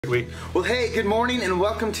Week. Well, hey, good morning and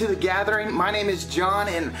welcome to The Gathering. My name is John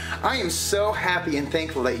and I am so happy and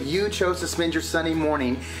thankful that you chose to spend your Sunday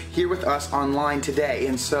morning here with us online today.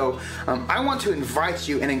 And so I want to invite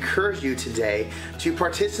you and encourage you today to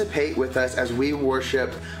participate with us as we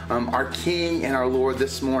worship our King and our Lord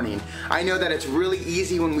this morning. I know that it's really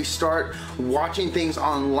easy when we start watching things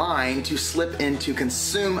online to slip into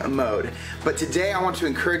consume mode. But today I want to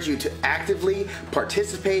encourage you to actively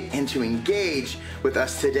participate and to engage with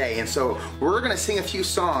us today. And so we're going to sing a few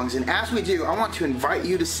songs, and as we do, I want to invite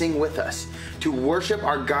you to sing with us, to worship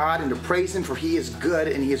our God and to praise Him, for He is good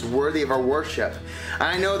and He is worthy of our worship. And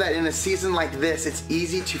I know that in a season like this, it's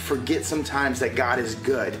easy to forget sometimes that God is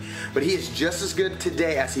good, but He is just as good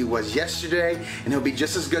today as He was yesterday, and He'll be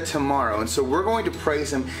just as good tomorrow. And so we're going to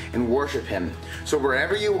praise Him and worship Him. So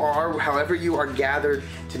wherever you are, however you are gathered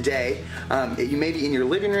today, you may be in your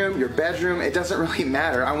living room, your bedroom, it doesn't really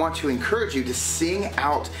matter. I want to encourage you to sing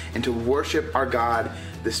out and to worship our God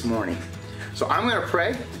this morning. So I'm going to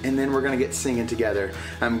pray and then we're going to get singing together.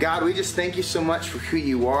 God, we just thank you so much for who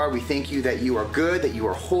you are. We thank you that you are good, that you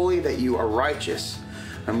are holy, that you are righteous.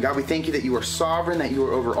 God, we thank you that you are sovereign, that you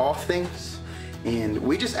are over all things. And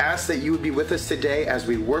we just ask that you would be with us today as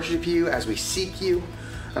we worship you, as we seek you,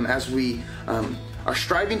 as we are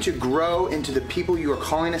striving to grow into the people you are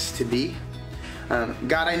calling us to be.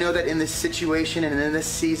 God, I know that in this situation and in this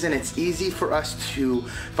season, it's easy for us to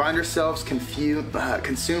find ourselves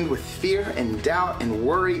consumed with fear and doubt and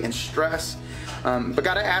worry and stress. But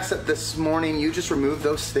God, I ask that this morning you just remove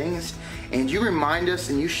those things and you remind us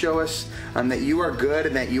and you show us that you are good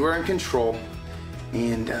and that you are in control.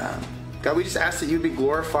 And God, we just ask that you'd be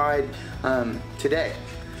glorified today.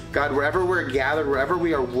 God, wherever we're gathered, wherever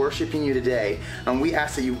we are worshiping you today, we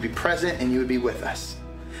ask that you would be present and you would be with us.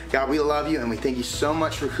 God, we love you and we thank you so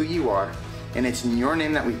much for who you are. And it's in your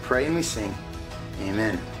name that we pray and we sing.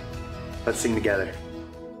 Amen. Let's sing together.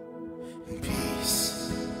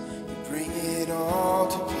 Peace, you bring it all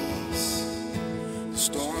to peace. The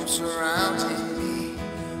storm surrounding me,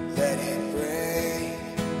 let it break.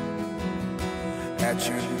 At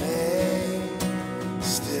your name,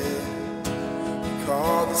 still, you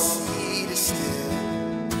call the sea to still,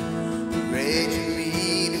 the rage in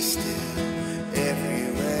me to still,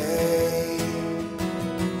 every way.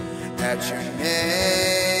 At your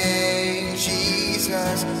name,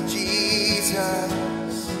 Jesus,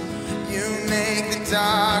 Jesus, you make the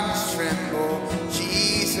darkness tremble.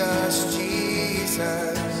 Jesus,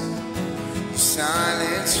 Jesus, you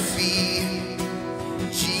silence fear.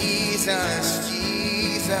 Jesus,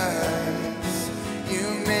 Jesus, you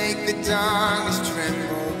make the darkness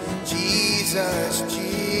tremble. Jesus,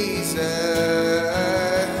 Jesus.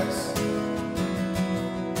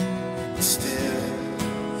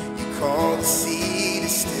 Call the sea to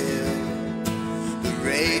still, the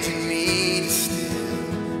rage in me to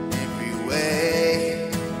still, every way.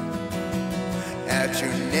 At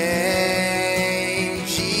your name,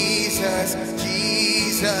 Jesus,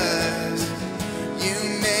 Jesus, you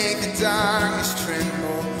make the darkness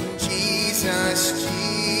tremble. Jesus,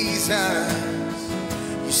 Jesus,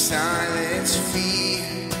 you silence fear.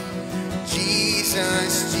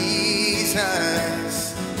 Jesus,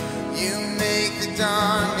 Jesus, you make the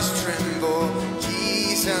darkness tremble.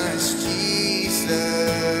 Jesus, Jesus,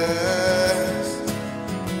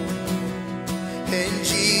 and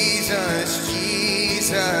Jesus,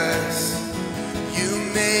 Jesus, you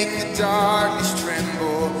make the darkness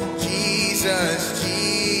tremble. Jesus,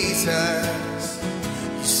 Jesus,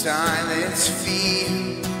 you silence fear.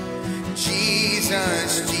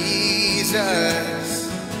 Jesus, Jesus,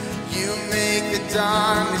 you make the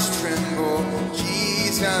darkness tremble.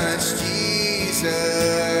 Jesus, Jesus.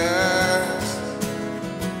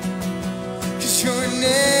 'Cause your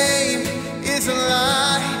name is a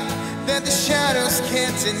light that the shadows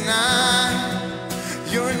can't deny.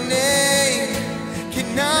 Your name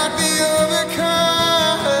cannot be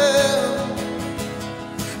overcome.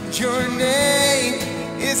 Your name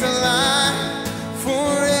is a light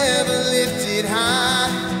forever lifted high.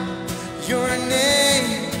 Your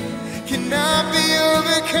name cannot be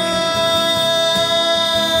overcome.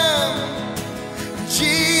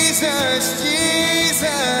 Jesus,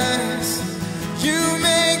 Jesus, you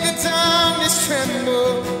make the darkness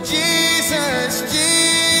tremble. Jesus,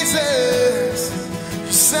 Jesus,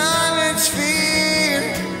 you silence fear.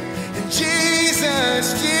 And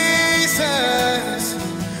Jesus, Jesus,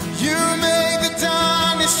 you make the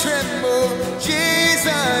darkness tremble.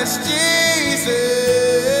 Jesus, Jesus,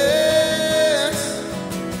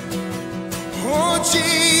 oh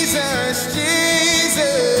Jesus,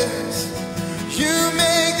 Jesus, you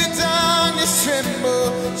make the darkness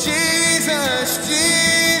tremble. Jesus,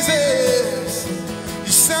 Jesus.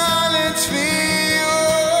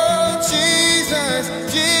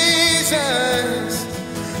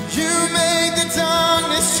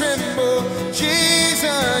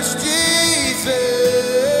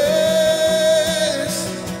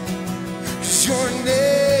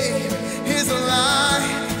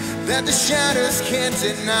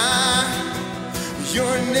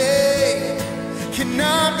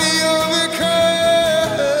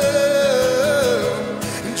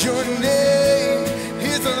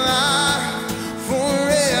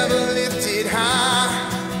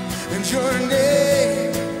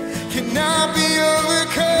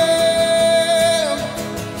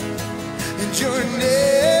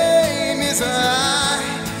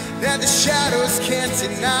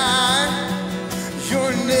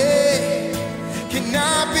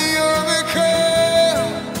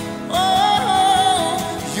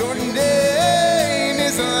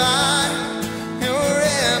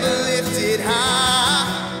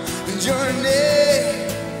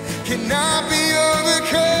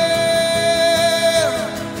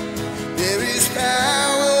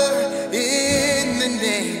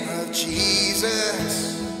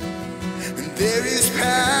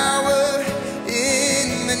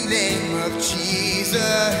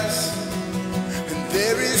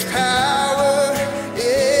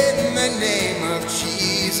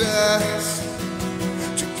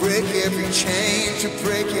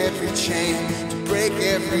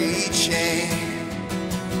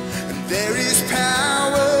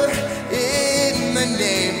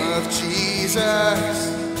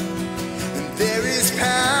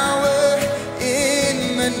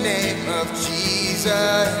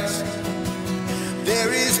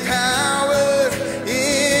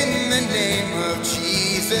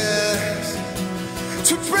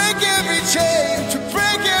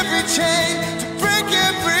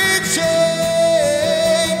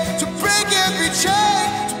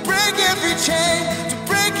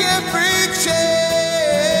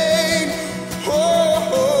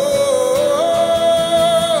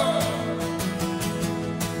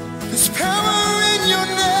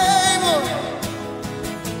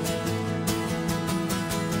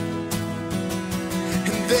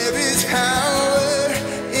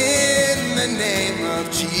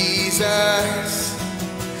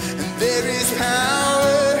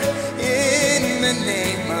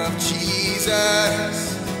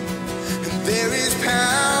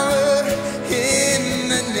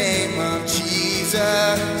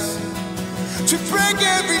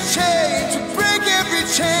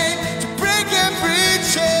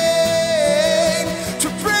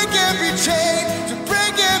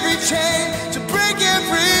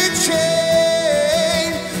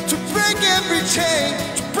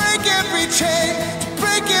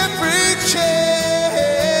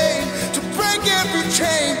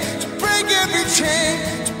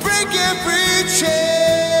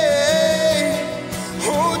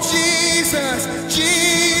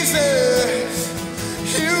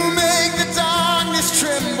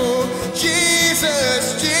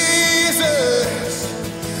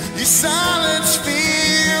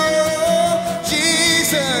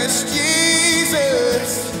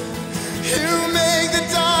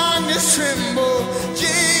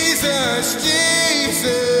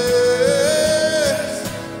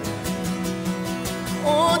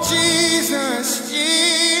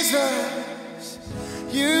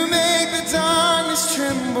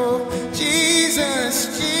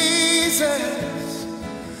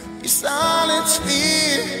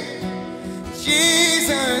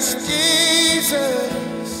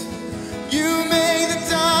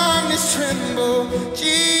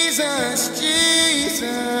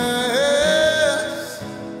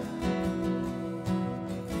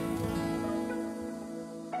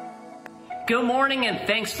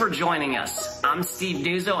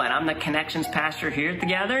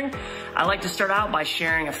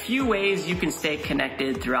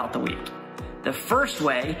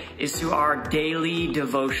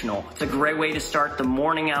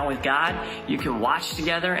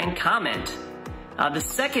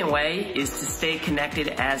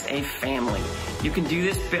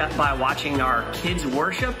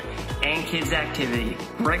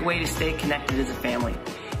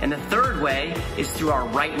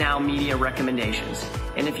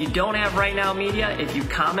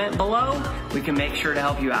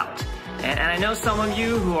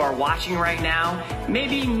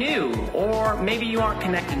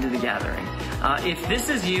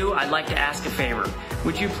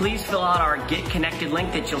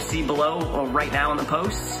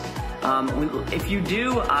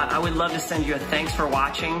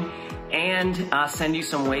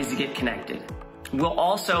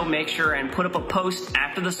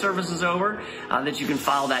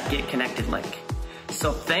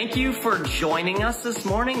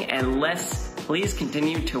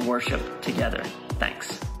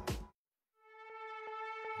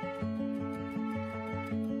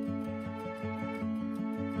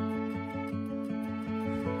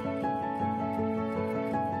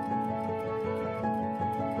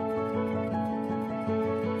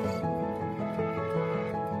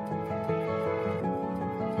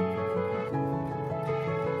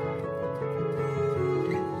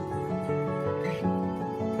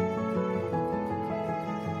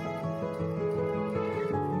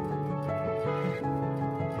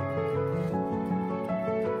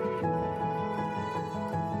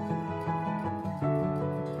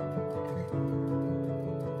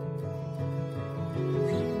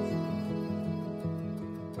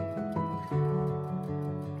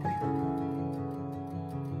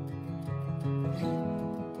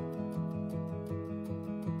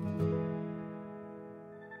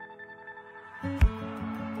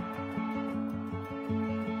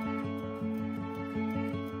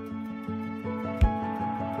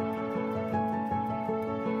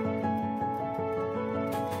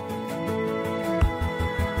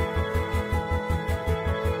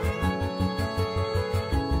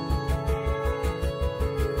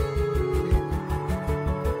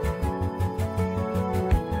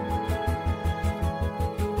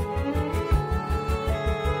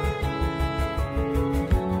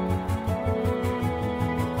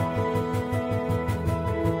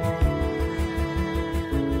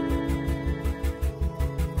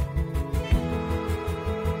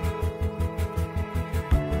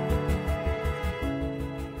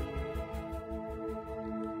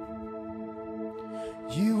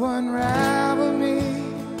 You unravel me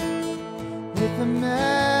with a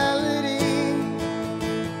melody.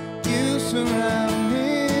 You surround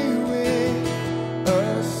me with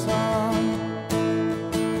a song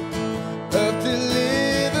of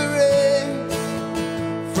deliverance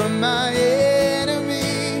from my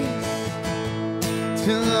enemies,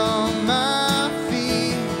 till all my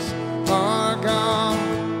fears are gone.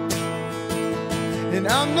 And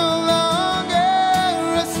I'm no longer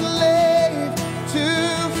a slave to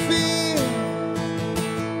fear,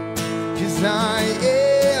 'cause I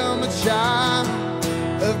am a child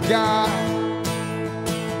of God.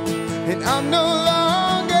 And I'm no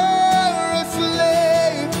longer a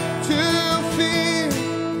slave to fear,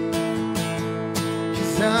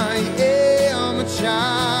 'cause I am a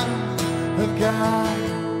child of God.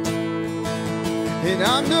 And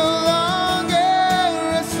I'm no longer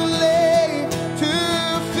a slave to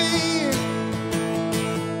fear,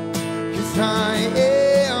 'cause I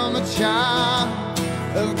am a child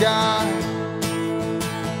of God.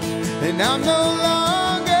 And I'm no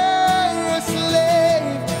longer a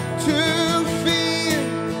slave to fear,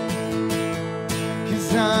 'cause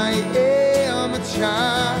I am a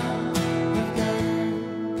child of God.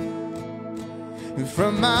 And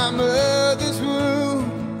from my mother's womb,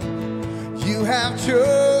 you have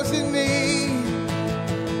chosen me.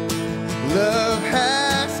 Love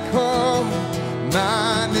has called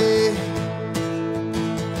my name,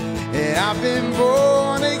 and I've been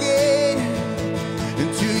born again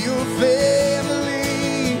into your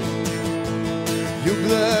family. Your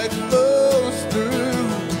blood flows through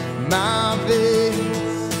my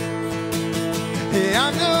veins, and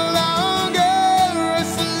I'm no longer a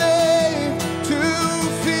slave to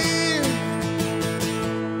fear,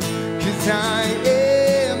 'cause I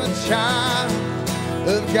am a child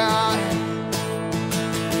of God.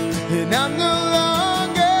 And I'm no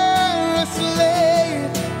longer a slave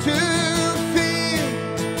to fear,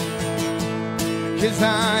 'cause I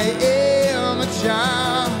am a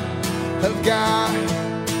child of God.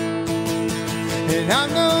 And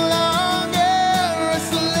I'm no longer a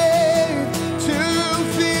slave to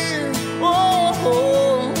fear,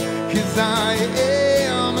 oh, 'cause I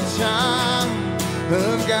am a child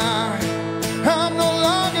of God. I'm no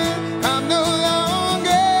longer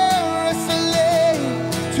a slave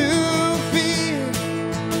to fear,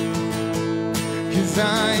 'cause I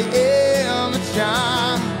am a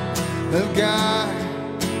child of God.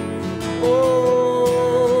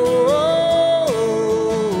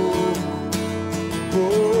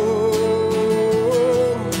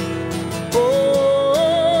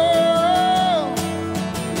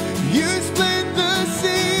 You split the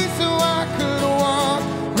sea so I could walk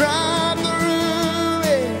right through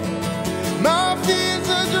it. My fears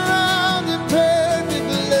are drowned in perfect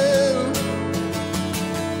love.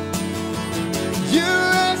 You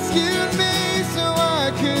rescued me so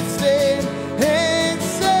I could stand and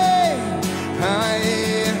say I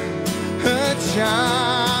am a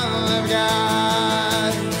child of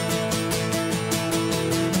God.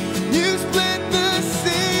 You split the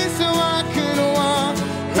sea so I could walk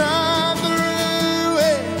right through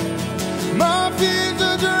it. My fears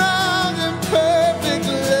are drowned in perfect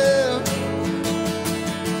love.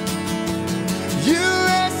 You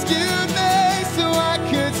rescued me so I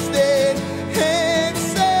could stand and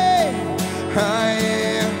say I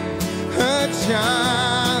am a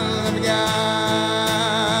child of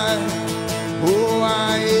God. Oh,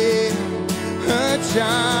 I am a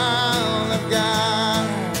child of God.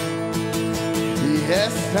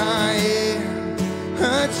 Yes, I am a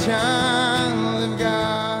child of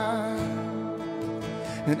God.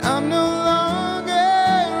 And I'm no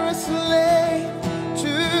longer a slave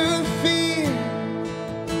to fear,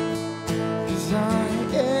 'cause I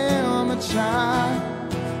am a child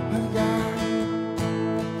of God.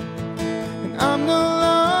 And I'm no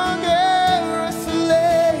longer a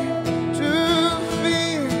slave to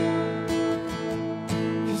fear,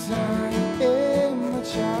 'cause I am a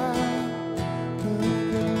child of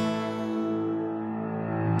God.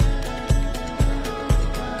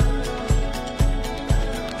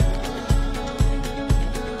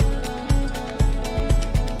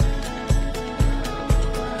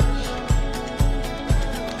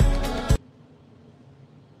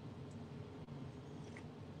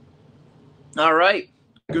 All right.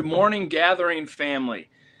 Good morning, Gathering family.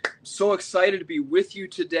 I'm so excited to be with you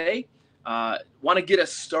today. Want to get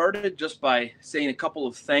us started just by saying a couple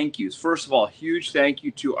of thank yous. First of all, huge thank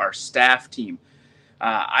you to our staff team.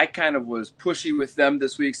 I kind of was pushy with them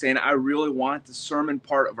this week, saying I really want the sermon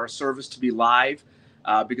part of our service to be live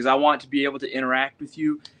because I want to be able to interact with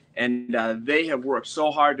you. And they have worked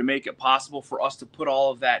so hard to make it possible for us to put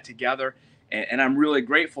all of that together. And I'm really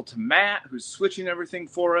grateful to Matt, who's switching everything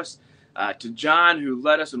for us, to John, who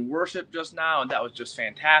led us in worship just now, and that was just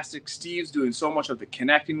fantastic. Steve's doing so much of the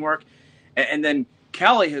connecting work. And then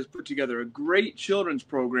Kelly has put together a great children's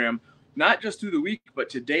program, not just through the week, but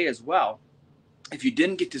today as well. If you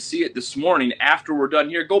didn't get to see it this morning, after we're done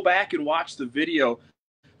here, go back and watch the video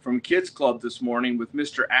from Kids Club this morning with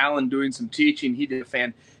Mr. Allen doing some teaching. He did a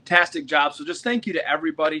fantastic job. So just thank you to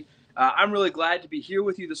everybody. I'm really glad to be here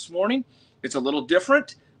with you this morning. It's a little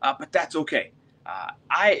different, but that's okay.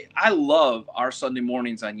 I love our Sunday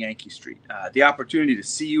mornings on Yankee Street. The opportunity to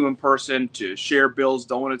see you in person, to share Bill's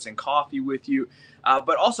Donuts and coffee with you.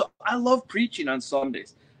 But also, I love preaching on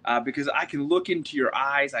Sundays because I can look into your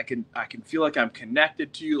eyes. I can feel like I'm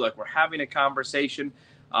connected to you, like we're having a conversation.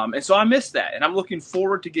 And so I miss that. And I'm looking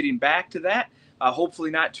forward to getting back to that, hopefully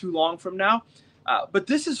not too long from now. But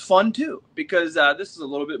this is fun, too, because this is a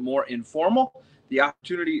little bit more informal. The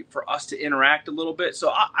opportunity for us to interact a little bit.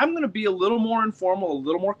 So I'm going to be a little more informal, a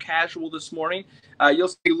little more casual this morning. You'll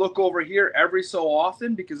see me look over here every so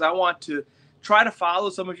often because I want to try to follow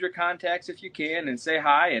some of your contacts if you can and say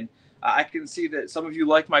hi. And I can see that some of you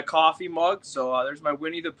like my coffee mug. So there's my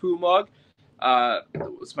Winnie the Pooh mug.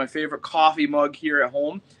 It's my favorite coffee mug here at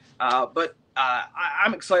home. But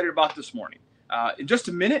I'm excited about this morning. In just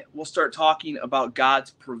a minute, we'll start talking about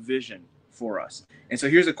God's provision for us. And so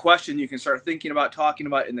here's a question you can start thinking about, talking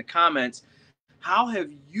about in the comments. How have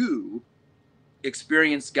you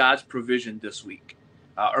experienced God's provision this week?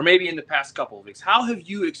 Or maybe in the past couple of weeks? How have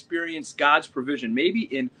you experienced God's provision, maybe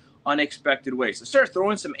in unexpected ways? So start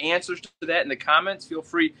throwing some answers to that in the comments. Feel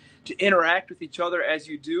free to interact with each other as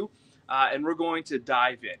you do. And we're going to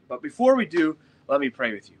dive in. But before we do, let me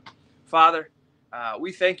pray with you. Father,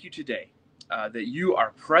 we thank you today that you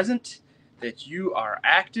are present, that you are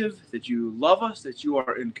active, that you love us, that you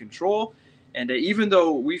are in control, and that even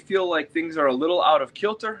though we feel like things are a little out of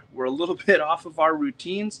kilter, we're a little bit off of our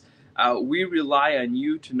routines, we rely on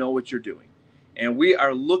you to know what you're doing. And we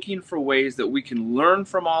are looking for ways that we can learn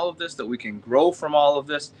from all of this, that we can grow from all of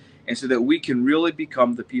this, and so that we can really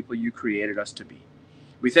become the people you created us to be.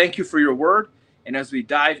 We thank you for your word, and as we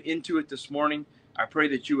dive into it this morning, I pray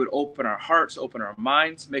that you would open our hearts, open our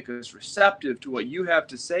minds, make us receptive to what you have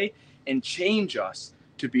to say, and change us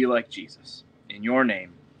to be like Jesus. In your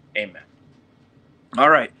name, amen. All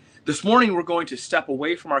right. This morning, we're going to step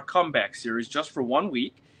away from our comeback series just for 1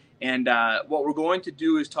 week. And what we're going to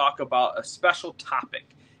do is talk about a special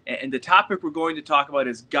topic. And the topic we're going to talk about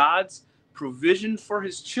is God's provision for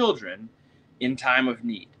his children in time of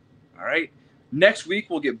need. All right. Next week,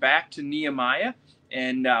 we'll get back to Nehemiah,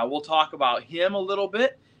 and we'll talk about him a little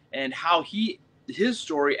bit and how his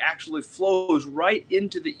story actually flows right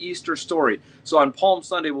into the Easter story. So on Palm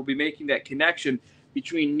Sunday, we'll be making that connection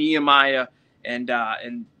between Nehemiah and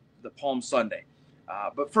the Palm Sunday.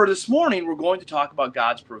 But for this morning, we're going to talk about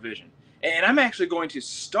God's provision. And I'm actually going to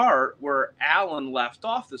start where Alan left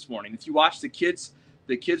off this morning. If you watch the kids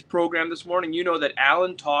program this morning, you know that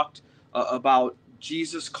Alan talked about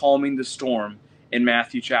Jesus calming the storm in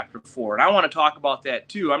Matthew chapter 4. And I want to talk about that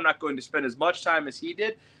too. I'm not going to spend as much time as he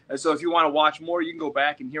did. And so if you want to watch more, you can go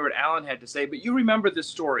back and hear what Alan had to say. But you remember this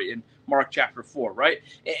story in Mark chapter 4, right?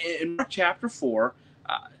 In Mark chapter 4,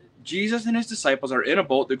 Jesus and his disciples are in a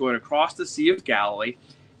boat. They're going across the Sea of Galilee,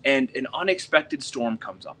 and an unexpected storm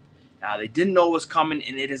comes up. They didn't know it was coming,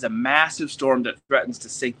 and it is a massive storm that threatens to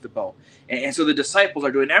sink the boat. And so the disciples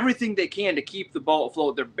are doing everything they can to keep the boat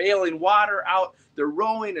afloat. They're bailing water out. They're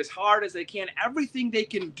rowing as hard as they can, everything they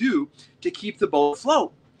can do to keep the boat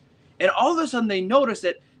afloat. And all of a sudden, they notice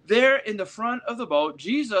that there in the front of the boat,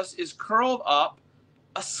 Jesus is curled up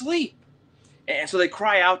asleep. And so they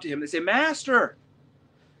cry out to him. They say, "Master,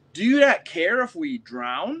 do you not care if we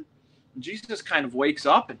drown?" And Jesus kind of wakes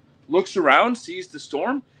up and looks around, sees the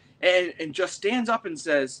storm, and just stands up and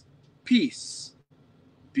says, "Peace,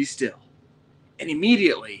 be still." And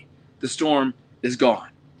immediately the storm is gone.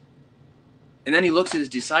 And then he looks at his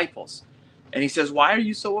disciples and he says, "Why are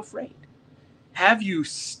you so afraid? Have you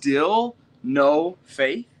still no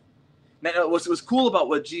faith?" Now, what's cool about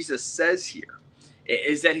what Jesus says here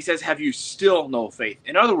is that he says, "Have you still no faith?"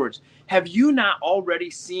 In other words, have you not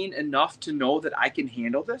already seen enough to know that I can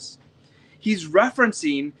handle this? He's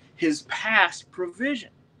referencing his past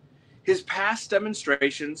provision, his past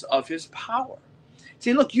demonstrations of his power.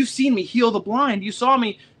 Saying, look, you've seen me heal the blind. You saw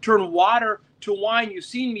me turn water to wine. You've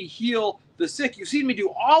seen me heal the sick. You've seen me do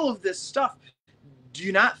all of this stuff. Do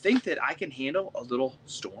you not think that I can handle a little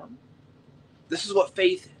storm? This is what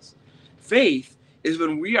faith is. Faith is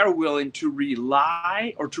when we are willing to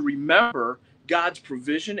rely or to remember God's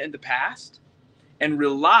provision in the past and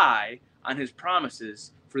rely on his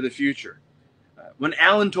promises for the future. When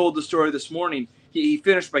Alan told the story this morning, he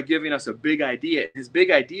finished by giving us a big idea. His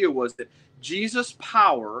big idea was that Jesus'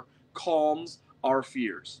 power calms our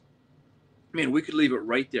fears. I mean, we could leave it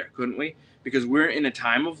right there, couldn't we? Because we're in a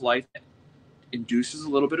time of life that induces a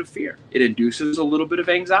little bit of fear. It induces a little bit of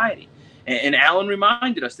anxiety. And Alan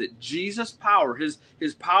reminded us that Jesus' power, his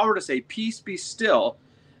power to say, peace, be still,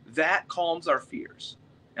 that calms our fears.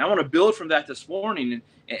 And I want to build from that this morning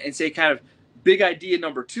and say kind of big idea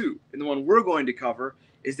number 2, and the one we're going to cover,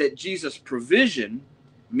 is that Jesus' provision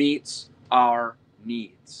meets our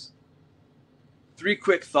needs. 3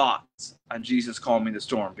 quick thoughts on Jesus calming the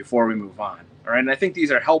storm before we move on. All right, and I think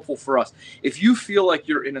these are helpful for us. If you feel like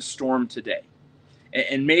you're in a storm today,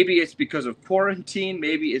 and maybe it's because of quarantine,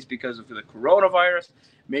 maybe it's because of the coronavirus,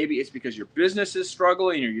 maybe it's because your business is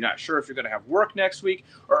struggling or you're not sure if you're going to have work next week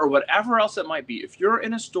or whatever else it might be. If you're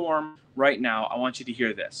in a storm right now, I want you to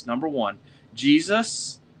hear this. Number 1,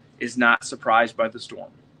 Jesus is not surprised by the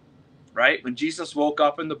storm, right? When Jesus woke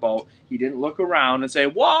up in the boat, he didn't look around and say,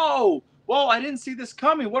 whoa, I didn't see this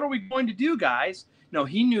coming. What are we going to do, guys? No,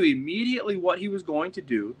 he knew immediately what he was going to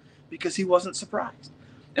do because he wasn't surprised.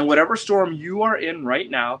 And whatever storm you are in right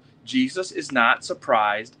now, Jesus is not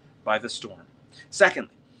surprised by the storm.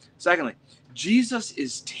 Secondly, Jesus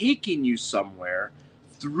is taking you somewhere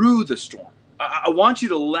through the storm. I want you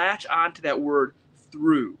to latch on to that word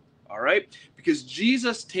through, all right? Because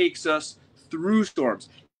Jesus takes us through storms.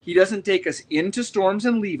 He doesn't take us into storms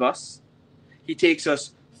and leave us. He takes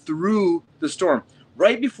us through the storm.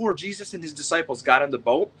 Right before Jesus and his disciples got on the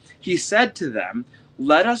boat, he said to them,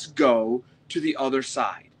 let us go to the other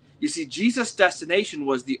side. You see, Jesus' destination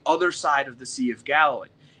was the other side of the Sea of Galilee.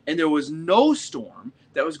 And there was no storm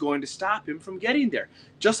that was going to stop him from getting there.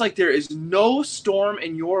 Just like there is no storm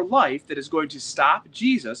in your life that is going to stop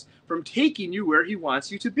Jesus from taking you where he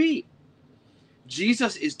wants you to be.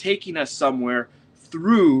 Jesus is taking us somewhere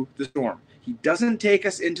through the storm. He doesn't take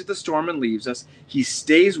us into the storm and leaves us. He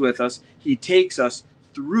stays with us. He takes us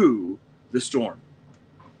through the storm.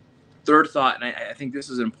 Third thought, and I think this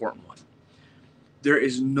is an important one. There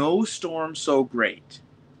is no storm so great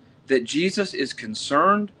that Jesus is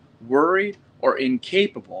concerned, worried, or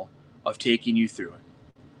incapable of taking you through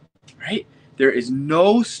it. Right? There is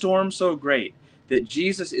no storm so great that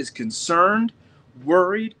Jesus is concerned,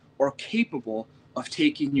 worried, or capable of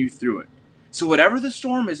taking you through it. So whatever the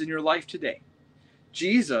storm is in your life today,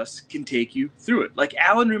 Jesus can take you through it. Like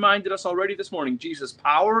Alan reminded us already this morning, Jesus'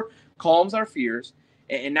 power calms our fears.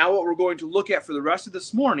 And now what we're going to look at for the rest of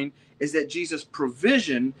this morning is that Jesus'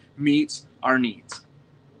 provision meets our needs.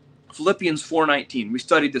 Philippians 4:19. We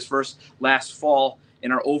studied this verse last fall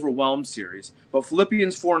in our Overwhelmed series. But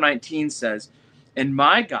Philippians 4:19 says, and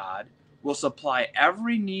my God will supply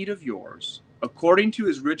every need of yours according to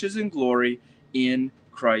his riches and glory in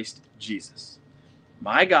Christ Jesus.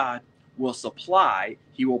 My God will supply,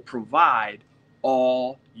 he will provide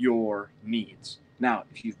all your needs. Now,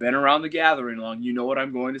 if you've been around the gathering long, you know what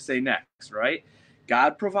I'm going to say next, right?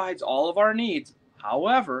 God provides all of our needs.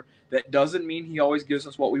 However, that doesn't mean he always gives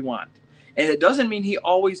us what we want. And it doesn't mean he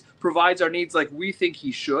always provides our needs like we think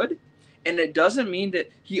he should. And it doesn't mean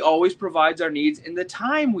that he always provides our needs in the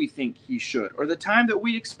time we think he should or the time that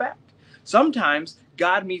we expect. Sometimes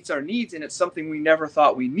God meets our needs and it's something we never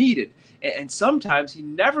thought we needed. And sometimes he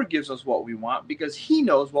never gives us what we want because he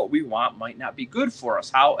knows what we want might not be good for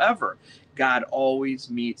us. However, God always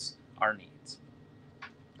meets our needs.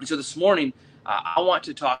 And so this morning, I want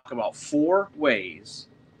to talk about 4 ways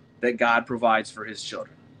that God provides for his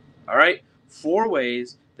children. All right? 4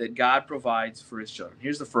 ways that God provides for his children.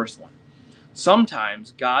 Here's the first one.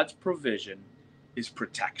 Sometimes God's provision is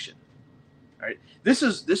protection. All right? This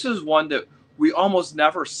is one that we almost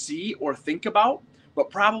never see or think about,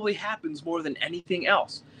 but probably happens more than anything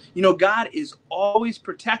else. You know, God is always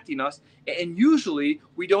protecting us, and usually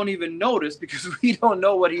we don't even notice because we don't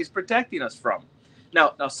know what he's protecting us from.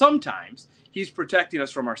 Now sometimes he's protecting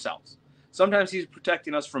us from ourselves. Sometimes he's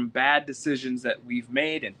protecting us from bad decisions that we've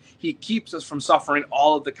made, and he keeps us from suffering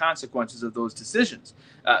all of the consequences of those decisions.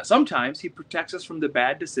 Sometimes he protects us from the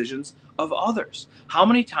bad decisions of others. How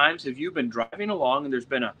many times have you been driving along and there's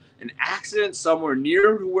been an accident somewhere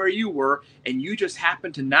near to where you were, and you just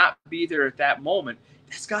happen to not be there at that moment?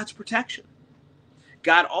 That's God's protection.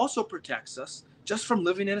 God also protects us just from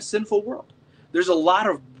living in a sinful world. There's a lot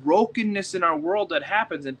of brokenness in our world that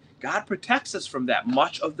happens, and God protects us from that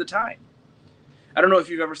much of the time. I don't know if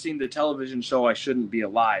you've ever seen the television show I Shouldn't Be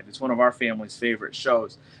Alive. It's one of our family's favorite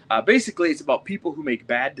shows. Basically, it's about people who make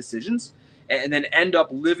bad decisions and then end up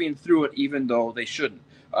living through it even though they shouldn't.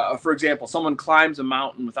 For example, someone climbs a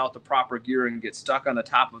mountain without the proper gear and gets stuck on the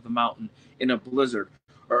top of the mountain in a blizzard.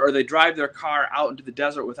 or they drive their car out into the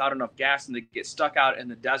desert without enough gas and they get stuck out in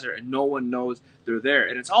the desert and no one knows they're there.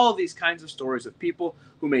 And it's all of these kinds of stories of people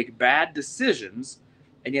who make bad decisions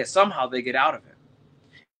and yet somehow they get out of it.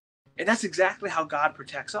 And that's exactly how God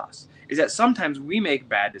protects us, is that sometimes we make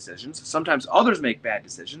bad decisions, sometimes others make bad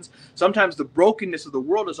decisions, sometimes the brokenness of the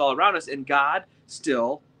world is all around us, and God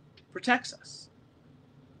still protects us.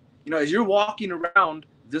 You know, as you're walking around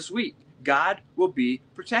this week, God will be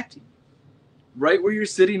protecting you. Right where you're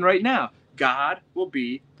sitting right now, God will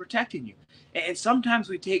be protecting you. And sometimes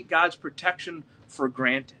we take God's protection for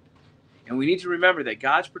granted. And we need to remember that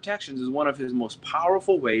God's protection is one of his most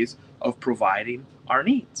powerful ways of providing our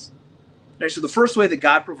needs. So the first way that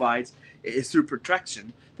God provides is through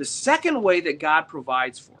protection. The second way that God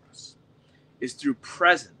provides for us is through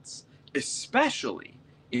presence, especially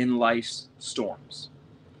in life's storms.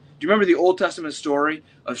 Do you remember the Old Testament story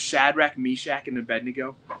of Shadrach, Meshach, and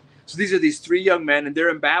Abednego? So these are these three young men, and they're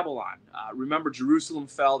in Babylon. Remember, Jerusalem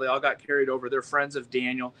fell. They all got carried over. They're friends of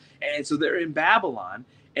Daniel. And so they're in Babylon,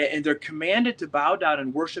 and they're commanded to bow down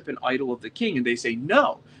and worship an idol of the king. And they say,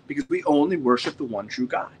 no, because we only worship the one true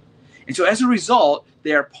God. And so as a result,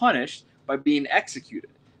 they are punished by being executed.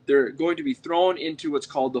 They're going to be thrown into what's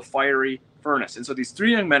called the fiery furnace. And so these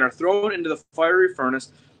three young men are thrown into the fiery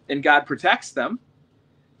furnace, and God protects them.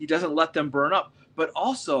 He doesn't let them burn up. But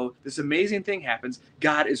also, this amazing thing happens.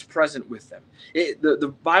 God is present with them.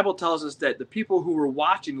 The Bible tells us that the people who were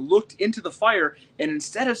watching looked into the fire, and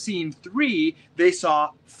instead of seeing three, they saw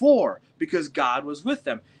four, because God was with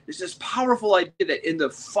them. It's this powerful idea that in the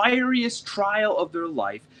fieriest trial of their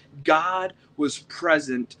life, God was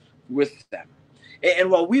present with them.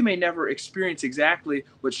 And while we may never experience exactly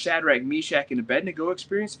what Shadrach, Meshach, and Abednego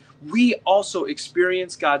experienced, we also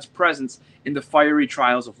experience God's presence in the fiery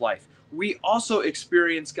trials of life. We also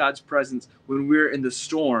experience God's presence when we're in the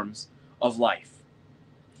storms of life.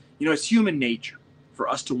 You know, it's human nature for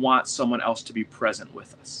us to want someone else to be present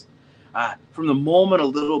with us. From the moment a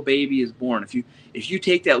little baby is born, if you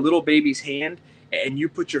take that little baby's hand and you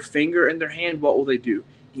put your finger in their hand, what will they do?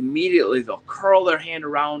 Immediately they'll curl their hand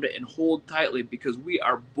around it and hold tightly, because we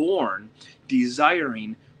are born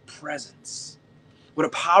desiring presence. What a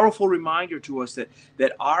powerful reminder to us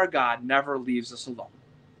that our God never leaves us alone.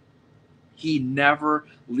 He never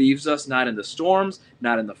leaves us, not in the storms,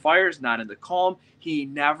 not in the fires, not in the calm. He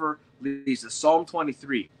never leaves us. Psalm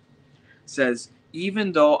 23 says,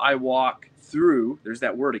 even though I walk through, there's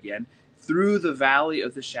that word again, through the valley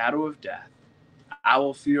of the shadow of death, I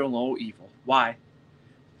will fear no evil. Why?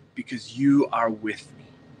 Because you are with me.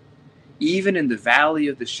 Even in the valley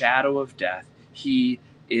of the shadow of death, he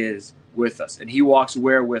is with us. And he walks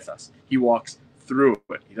where with us? He walks through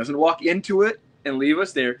it. He doesn't walk into it and leave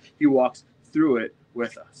us there. He walks through it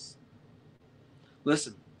with us.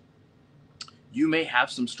 Listen, you may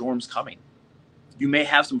have some storms coming. You may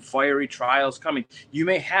have some fiery trials coming. You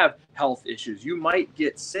may have health issues. You might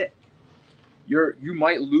get sick. You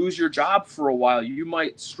might lose your job for a while. You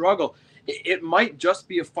might struggle. It might just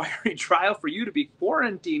be a fiery trial for you to be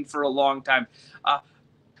quarantined for a long time.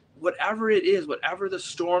 Whatever it is, whatever the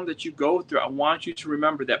storm that you go through, I want you to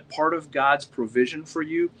remember that part of God's provision for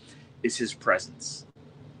you is his presence.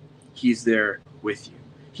 He's there with you.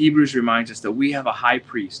 Hebrews reminds us that we have a high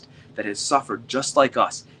priest that has suffered just like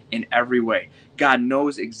us in every way. God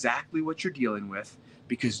knows exactly what you're dealing with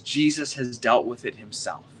because Jesus has dealt with it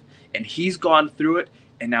himself. And he's gone through it,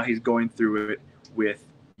 and now he's going through it with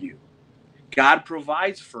you. God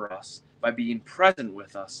provides for us by being present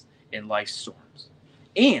with us in life's storms.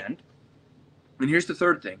 And here's the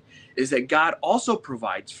third thing, is that God also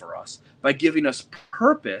provides for us by giving us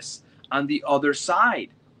purpose on the other side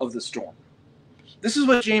of the storm. This is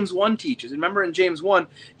what James 1 teaches. Remember in James 1,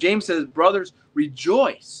 James says, brothers,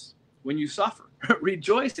 rejoice when you suffer.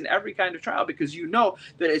 Rejoice in every kind of trial, because you know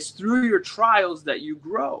that it's through your trials that you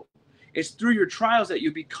grow. It's through your trials that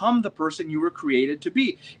you become the person you were created to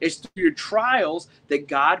be. It's through your trials that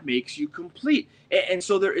God makes you complete. And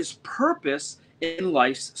so there is purpose in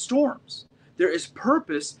life's storms. There is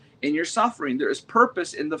purpose in your suffering. There is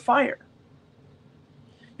purpose in the fire.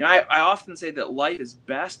 You know, I often say that life is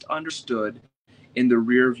best understood in the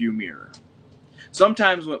rearview mirror.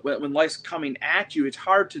 Sometimes when life's coming at you, it's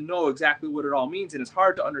hard to know exactly what it all means, and it's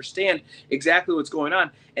hard to understand exactly what's going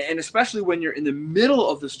on. And especially when you're in the middle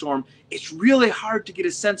of the storm, it's really hard to get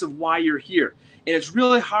a sense of why you're here. And it's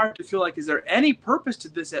really hard to feel like, is there any purpose to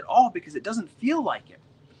this at all? Because it doesn't feel like it.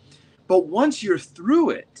 But once you're through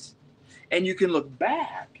it, and you can look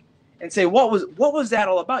back and say, what was that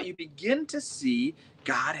all about? You begin to see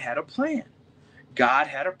God had a plan. God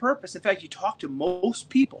had a purpose. In fact, you talk to most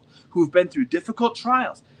people who've been through difficult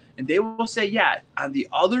trials. And they will say, yeah, on the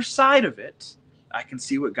other side of it, I can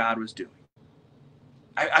see what God was doing.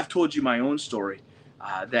 I've told you my own story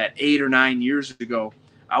that 8 or 9 years ago,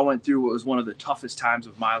 I went through what was one of the toughest times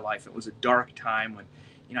of my life. It was a dark time when,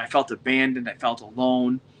 I felt abandoned. I felt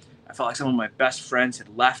alone. I felt like some of my best friends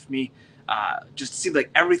had left me. Just seemed like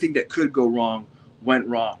everything that could go wrong went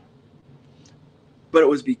wrong. But it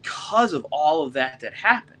was because of all of that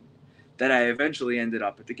happened that I eventually ended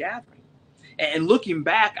up at the gathering. And looking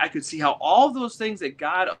back, I could see how all of those things that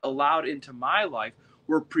God allowed into my life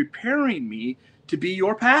were preparing me to be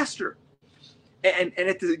your pastor. And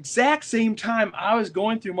at the exact same time I was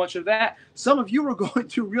going through much of that, some of you were going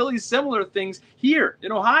through really similar things here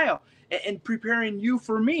in Ohio and preparing you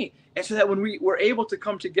for me. And so that when we were able to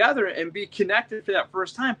come together and be connected for that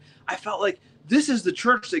first time, I felt like this is the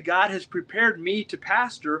church that God has prepared me to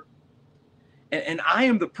pastor. And I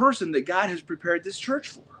am the person that God has prepared this church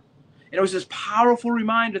for. And it was this powerful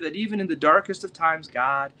reminder that even in the darkest of times,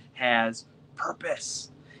 God has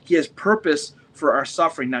purpose. He has purpose for our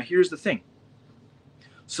suffering. Now, here's the thing.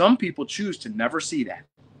 Some people choose to never see that.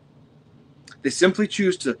 They simply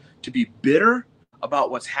choose to be bitter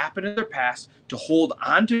about what's happened in their past, to hold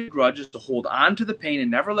on to grudges, to hold on to the pain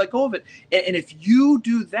and never let go of it. And if you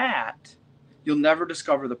do that, you'll never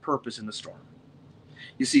discover the purpose in the storm.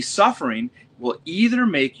 You see, suffering will either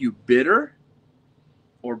make you bitter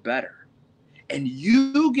or better. And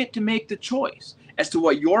you get to make the choice as to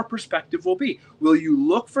what your perspective will be. Will you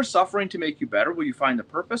look for suffering to make you better? Will you find the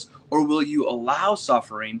purpose? Or will you allow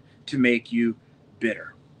suffering to make you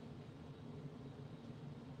bitter?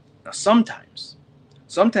 Now, sometimes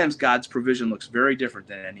God's provision looks very different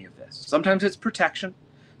than any of this. Sometimes it's protection.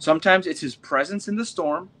 Sometimes it's his presence in the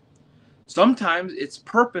storm. Sometimes it's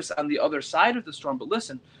purpose on the other side of the storm. But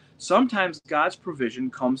listen, sometimes God's provision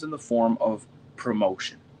comes in the form of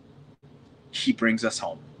promotion. He brings us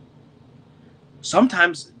home.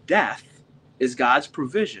 Sometimes death is God's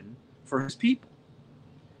provision for his people.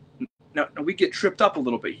 Now we get tripped up a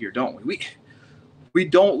little bit here, don't we? We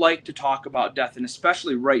don't like to talk about death, and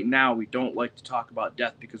especially right now, we don't like to talk about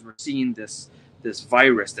death because we're seeing this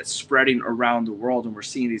virus that's spreading around the world, and we're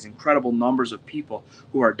seeing these incredible numbers of people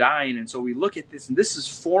who are dying. And so we look at this, and this is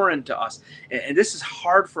foreign to us, and this is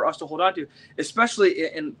hard for us to hold on to, especially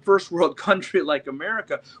in first world country like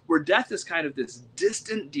America, where death is kind of this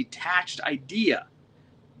distant, detached idea.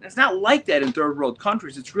 And it's not like that in third world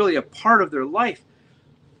countries. It's really a part of their life.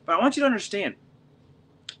 But I want you to understand,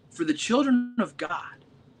 for the children of God,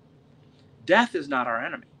 death is not our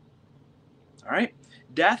enemy. All right?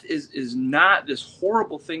 Death is not this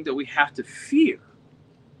horrible thing that we have to fear.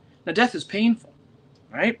 Now, death is painful,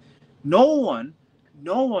 right? No one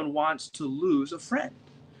wants to lose a friend.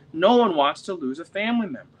 No one wants to lose a family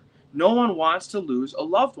member. No one wants to lose a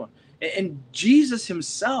loved one. And Jesus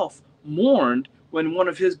himself mourned when one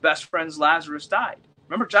of his best friends, Lazarus, died.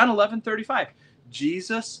 Remember John 11:35.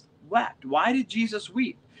 Jesus wept. Why did Jesus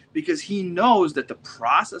weep? Because he knows that the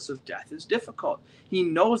process of death is difficult. He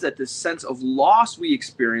knows that this sense of loss we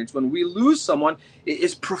experience when we lose someone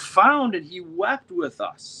is profound, and he wept with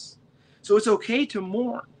us. So it's okay to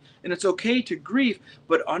mourn, and it's okay to grieve,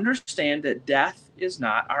 but understand that death is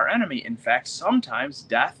not our enemy. In fact, sometimes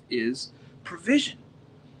death is provision.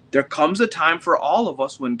 There comes a time for all of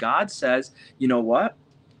us when God says, you know what?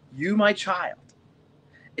 You, my child,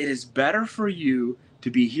 it is better for you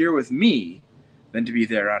to be here with me than to be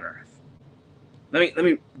there on earth. Let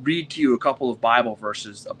me read to you a couple of Bible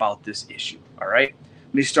verses about this issue, all right?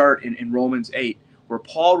 Let me start in Romans 8, where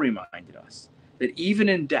Paul reminded us that even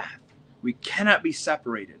in death, we cannot be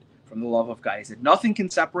separated from the love of God. He said, nothing can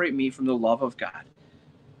separate me from the love of God.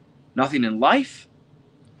 Nothing in life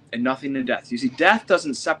and nothing in death. You see, death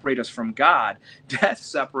doesn't separate us from God. Death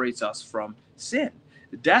separates us from sin.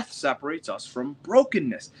 Death separates us from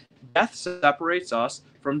brokenness. Death separates us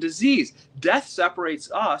from disease. Death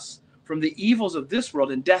separates us from the evils of this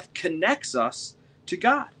world, and death connects us to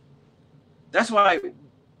God. That's why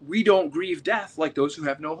we don't grieve death like those who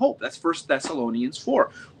have no hope. That's 1 Thessalonians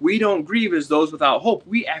 4. We don't grieve as those without hope.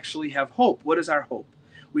 We actually have hope. What is our hope?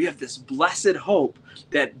 We have this blessed hope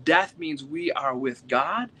that death means we are with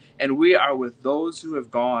God and we are with those who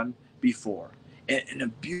have gone before. In a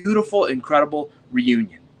beautiful, incredible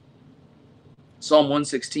reunion. Psalm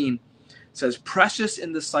 116 says, precious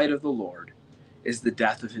in the sight of the Lord is the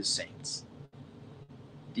death of his saints.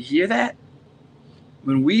 Do you hear that?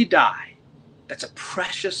 When we die, that's a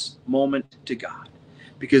precious moment to God,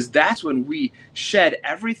 because that's when we shed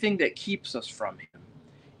everything that keeps us from him,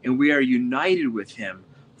 and we are united with him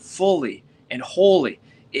fully and wholly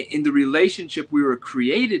in the relationship we were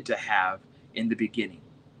created to have in the beginning.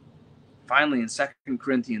 finally, in 2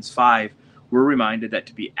 Corinthians 5, we're reminded that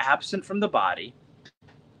to be absent from the body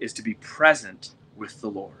is to be present with the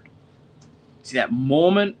Lord. See, that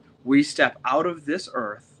moment we step out of this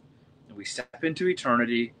earth and we step into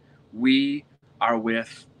eternity, we are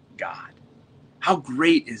with God. How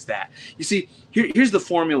great is that? You see, here's the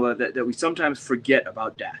formula that we sometimes forget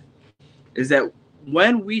about death, is that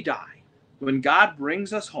when we die, when God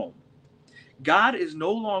brings us home, God is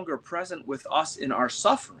no longer present with us in our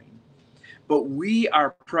suffering, but we are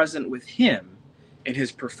present with him in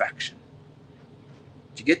his perfection.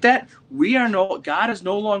 Did you get that? God is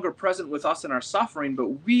no longer present with us in our suffering, but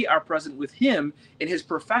we are present with him in his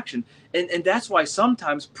perfection. And that's why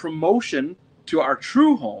sometimes promotion to our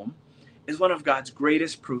true home is one of God's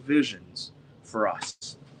greatest provisions for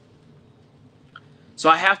us. So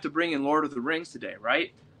I have to bring in Lord of the Rings today,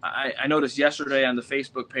 right? I noticed yesterday on the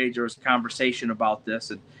Facebook page there was a conversation about this,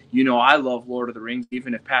 and I love Lord of the Rings,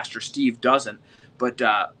 even if Pastor Steve doesn't. But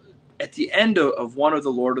at the end of one of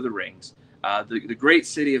the Lord of the Rings, the great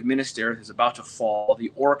city of Minas Tirith is about to fall.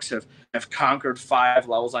 The orcs have conquered 5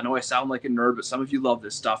 levels. I know I sound like a nerd, but some of you love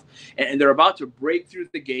this stuff. And they're about to break through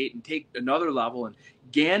the gate and take another level. And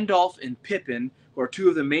Gandalf and Pippin, who are 2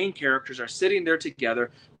 of the main characters, are sitting there together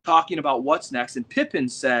talking about what's next. And Pippin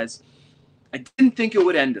says, "I didn't think it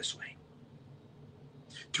would end this way."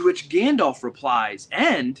 To which Gandalf replies,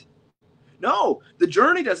 "End? No, the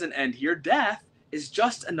journey doesn't end here. Death is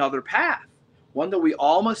just another path, one that we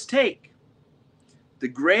all must take. The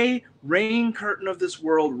gray rain curtain of this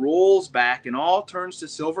world rolls back and all turns to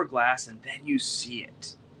silver glass, and then you see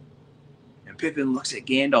it." And Pippin looks at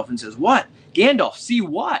Gandalf and says, "What? Gandalf, see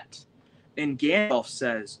what?" And Gandalf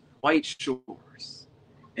says, "White shores,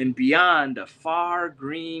 and beyond a far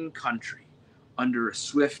green country, under a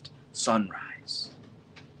swift sunrise."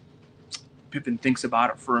 Pippin thinks about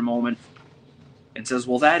it for a moment and says,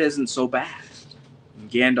 "Well, that isn't so bad." And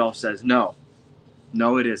Gandalf says, No,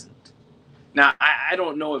 it isn't." Now, I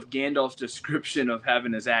don't know if Gandalf's description of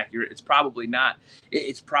heaven is accurate. It's probably not.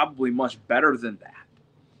 It's probably much better than that.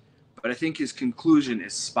 But I think his conclusion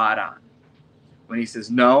is spot on when he says,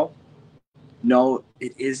 no,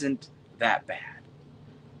 it isn't that bad.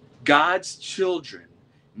 God's children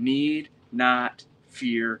need not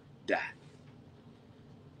fear death,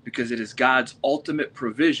 because it is God's ultimate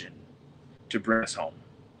provision to bring us home.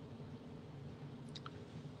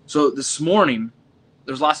 So this morning,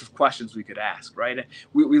 there's lots of questions we could ask, right?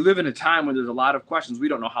 We live in a time when there's a lot of questions. We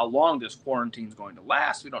don't know how long this quarantine is going to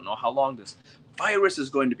last. We don't know how long this virus is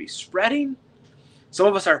going to be spreading. Some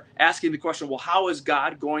of us are asking the question, well, how is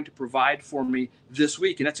God going to provide for me this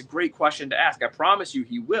week? And that's a great question to ask. I promise you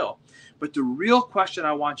he will. But the real question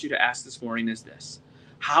I want you to ask this morning is this: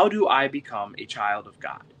 how do I become a child of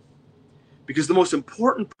God? Because the most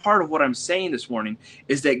important part of what I'm saying this morning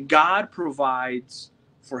is that God provides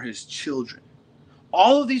for his children.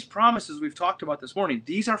 All of these promises we've talked about this morning,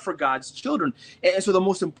 these are for God's children. And so the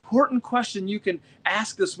most important question you can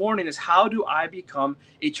ask this morning is, how do I become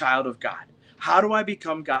a child of God? How do I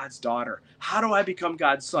become God's daughter? How do I become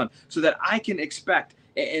God's son? So that I can expect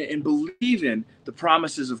and believe in the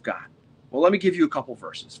promises of God. Well, let me give you a couple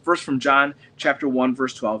verses. First, from John chapter 1,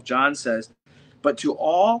 verse 12, John says, "But to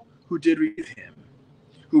all who did receive him,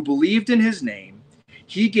 who believed in his name,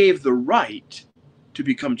 he gave the right to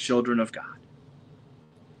become children of God."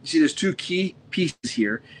 You see, there's 2 key pieces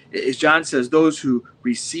here. As John says, those who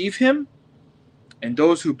receive him and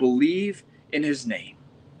those who believe in his name.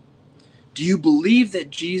 Do you believe that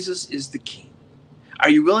Jesus is the King? Are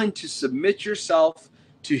you willing to submit yourself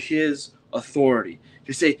to his authority?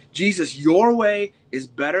 To say, Jesus, your way is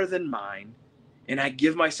better than mine, and I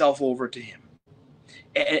give myself over to him.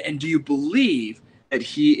 And do you believe that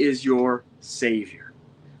he is your Savior?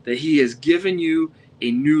 That he has given you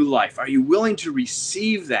a new life? Are you willing to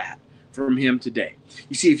receive that from him today?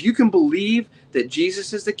 You see, if you can believe that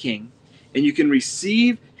Jesus is the King and you can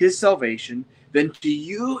receive his salvation, then to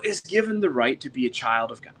you is given the right to be a child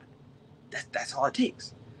of God. That's all it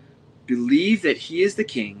takes. Believe that he is the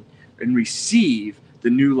King and receive the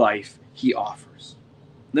new life he offers.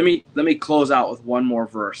 Let me close out with one more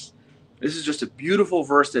verse. This is just a beautiful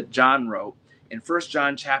verse that John wrote in 1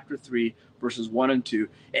 John chapter 3, verses 1 and 2.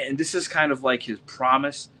 And this is kind of like his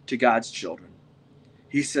promise to God's children.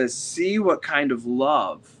 He says, "See what kind of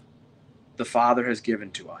love the Father has given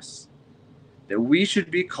to us, that we should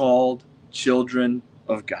be called children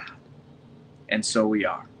of God. And so we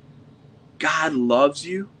are." God loves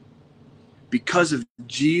you. Because of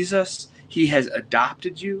Jesus, he has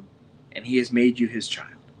adopted you and he has made you his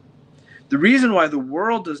child. The reason why the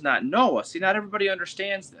world does not know us, see, not everybody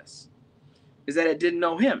understands this, is that it didn't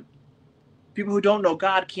know him. People who don't know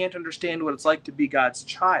God can't understand what it's like to be God's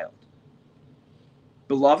child.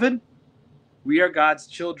 Beloved, we are God's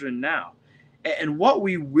children now. And what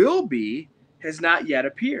we will be has not yet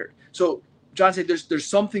appeared. So John said there's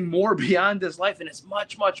something more beyond this life, and it's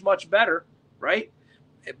much, much, much better, right?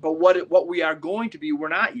 But what we are going to be, we're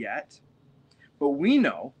not yet. But we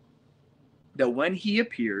know that when he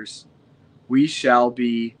appears, we shall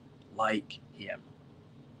be like him,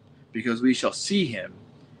 because we shall see him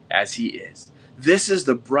as he is. This is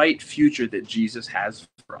the bright future that Jesus has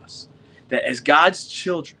for us. That as God's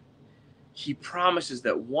children, he promises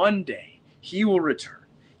that one day he will return.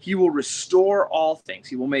 He will restore all things.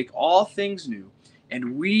 He will make all things new.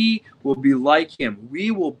 And we will be like him. We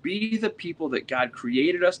will be the people that God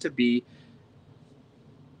created us to be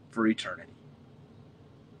for eternity.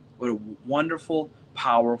 What a wonderful,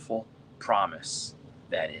 powerful promise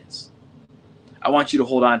that is. I want you to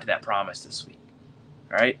hold on to that promise this week.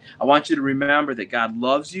 All right? I want you to remember that God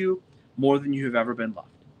loves you more than you have ever been loved.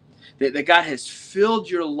 That God has filled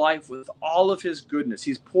your life with all of his goodness.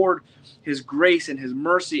 He's poured his grace and his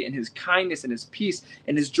mercy and his kindness and his peace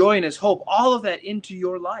and his joy and his hope, all of that into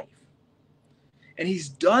your life. And he's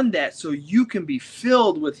done that so you can be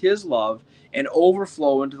filled with his love and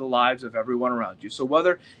overflow into the lives of everyone around you. So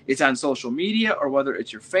whether it's on social media or whether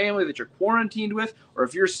it's your family that you're quarantined with, or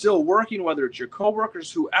if you're still working, whether it's your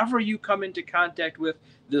coworkers, whoever you come into contact with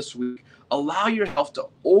this week, allow yourself to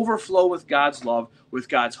overflow with God's love, with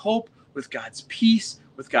God's hope, with God's peace,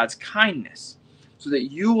 with God's kindness, so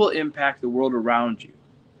that you will impact the world around you,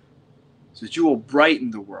 so that you will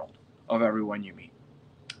brighten the world of everyone you meet.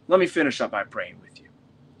 Let me finish up by praying with you.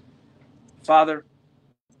 Father,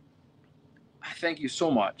 I thank you so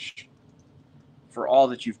much for all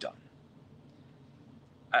that you've done.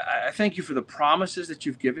 I thank you for the promises that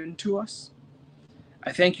you've given to us.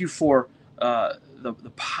 I thank you for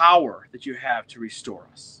the power that you have to restore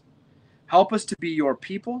us. Help us to be your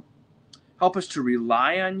people. Help us to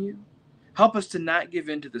rely on you. Help us to not give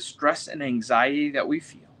in to the stress and anxiety that we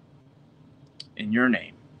feel. In your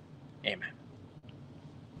name, amen.